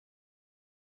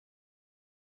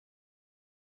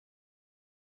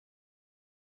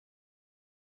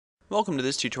Welcome to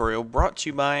this tutorial brought to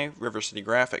you by River City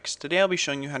Graphics. Today I'll be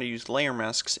showing you how to use layer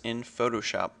masks in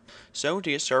Photoshop. So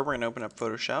to get started, we're going to open up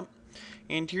Photoshop.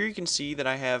 And here you can see that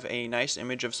I have a nice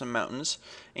image of some mountains.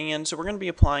 And so we're going to be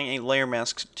applying a layer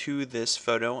mask to this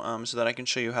photo so that I can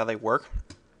show you how they work.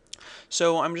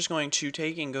 So I'm just going to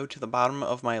take and go to the bottom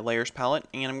of my layers palette,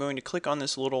 and I'm going to click on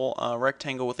this little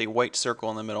rectangle with a white circle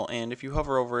in the middle, and if you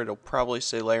hover over it, it'll probably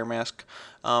say layer mask,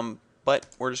 but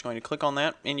we're just going to click on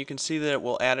that, and you can see that it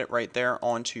will add it right there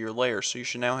onto your layer. So you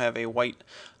should now have a white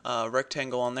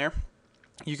rectangle on there.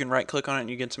 You can right click on it and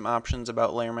you get some options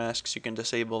about layer masks. You can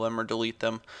disable them or delete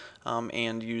them,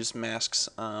 and use masks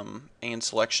and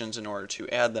selections in order to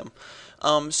add them.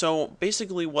 So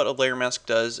basically what a layer mask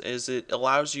does is it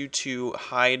allows you to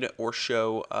hide or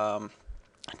show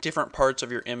different parts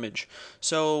of your image.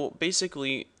 So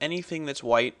basically anything that's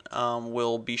white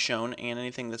will be shown, and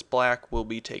anything that's black will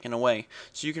be taken away.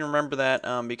 So you can remember that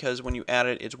because when you add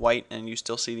it, it's white and you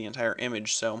still see the entire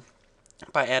image. So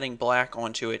by adding black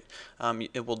onto it,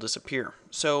 it will disappear.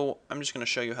 So I'm just going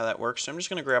to show you how that works. So I'm just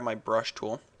going to grab my brush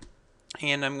tool,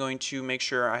 and I'm going to make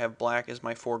sure I have black as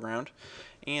my foreground,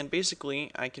 and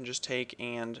basically I can just take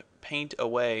and paint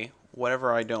away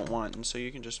whatever I don't want. And so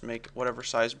you can just make whatever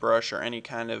size brush or any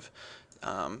kind of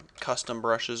custom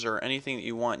brushes or anything that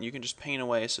you want. You can just paint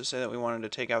away. So say that we wanted to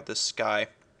take out this sky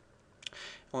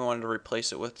and we wanted to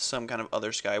replace it with some kind of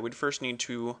other sky. We'd first need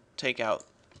to take out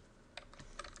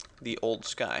the old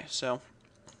sky. So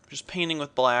just painting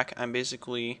with black, I'm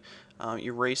basically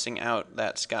erasing out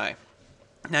that sky.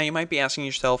 Now you might be asking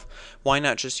yourself, why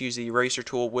not just use the eraser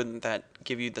tool? Wouldn't that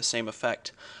give you the same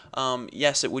effect?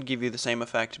 Yes, it would give you the same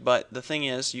effect, but the thing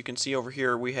is, you can see over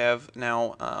here we have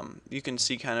now, you can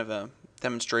see kind of a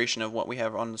demonstration of what we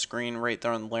have on the screen right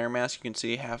there on the layer mask. You can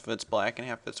see half of it's black and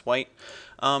half of it's white.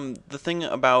 The thing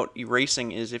about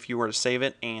erasing is if you were to save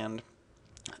it and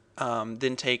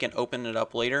then take and open it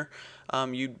up later,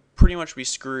 you'd pretty much be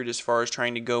screwed as far as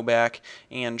trying to go back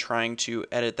and trying to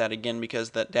edit that again because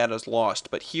that data is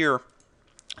lost. But here,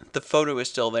 the photo is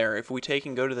still there. If we take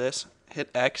and go to this,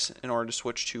 hit X in order to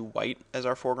switch to white as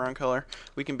our foreground color,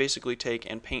 we can basically take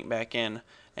and paint back in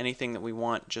anything that we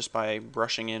want just by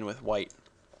brushing in with white.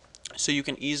 So you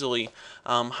can easily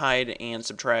hide and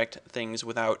subtract things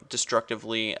without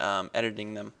destructively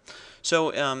editing them.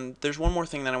 So there's one more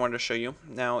thing that I wanted to show you.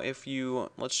 Now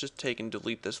let's just take and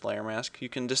delete this layer mask. You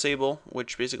can disable,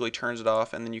 which basically turns it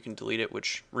off, and then you can delete it,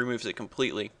 which removes it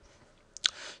completely.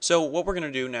 So what we're going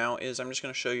to do now is I'm just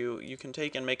going to show you, you can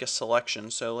take and make a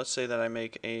selection. So let's say that I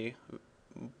make a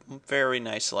very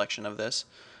nice selection of this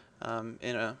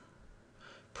in a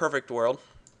perfect world.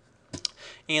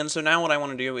 And so now what I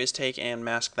want to do is take and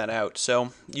mask that out.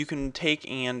 So you can take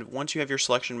and, once you have your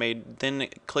selection made, then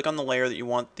click on the layer that you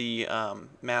want the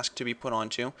mask to be put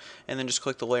onto, and then just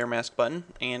click the layer mask button,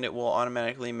 and it will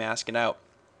automatically mask it out.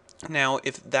 Now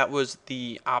if that was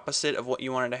the opposite of what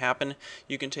you wanted to happen,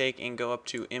 you can take and go up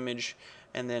to image,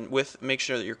 and then make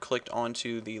sure that you're clicked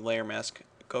onto the layer mask.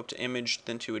 Go up to image,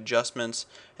 then to adjustments,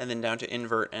 and then down to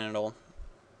invert, and it'll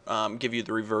give you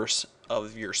the reverse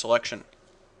of your selection.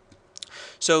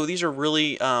 So these are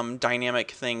really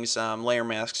dynamic things, layer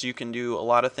masks. You can do a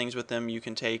lot of things with them. You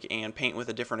can take and paint with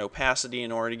a different opacity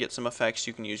in order to get some effects.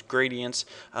 You can use gradients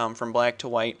from black to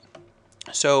white.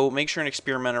 So make sure and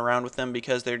experiment around with them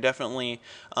because they're definitely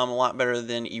a lot better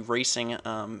than erasing,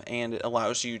 and it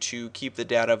allows you to keep the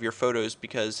data of your photos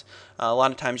because a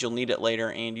lot of times you'll need it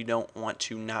later and you don't want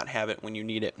to not have it when you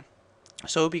need it.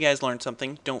 So I hope you guys learned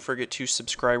something. Don't forget to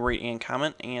subscribe, rate, and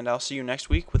comment, and I'll see you next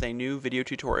week with a new video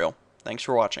tutorial. Thanks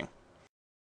for watching.